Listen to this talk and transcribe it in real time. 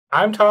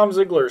I'm Tom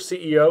Ziegler,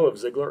 CEO of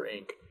Ziegler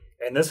Inc.,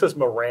 and this is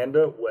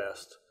Miranda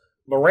West.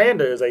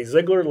 Miranda is a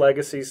Ziegler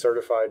Legacy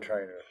Certified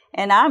Trainer.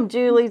 And I'm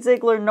Julie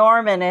Ziegler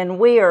Norman, and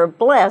we are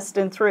blessed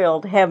and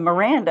thrilled to have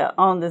Miranda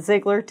on the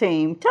Ziegler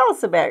team. Tell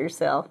us about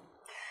yourself.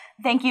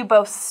 Thank you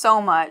both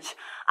so much.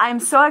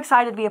 I'm so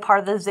excited to be a part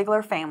of the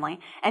Ziegler family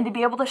and to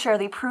be able to share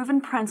the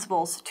proven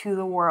principles to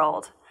the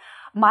world.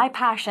 My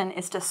passion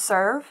is to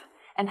serve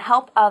and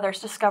help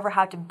others discover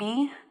how to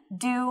be,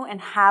 do,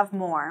 and have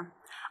more.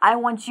 I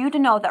want you to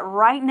know that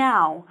right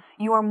now,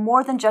 you are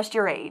more than just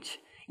your age.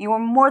 You are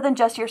more than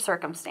just your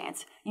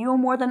circumstance. You are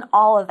more than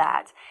all of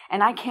that.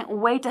 And I can't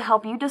wait to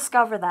help you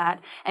discover that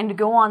and to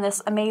go on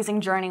this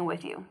amazing journey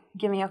with you.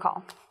 Give me a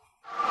call.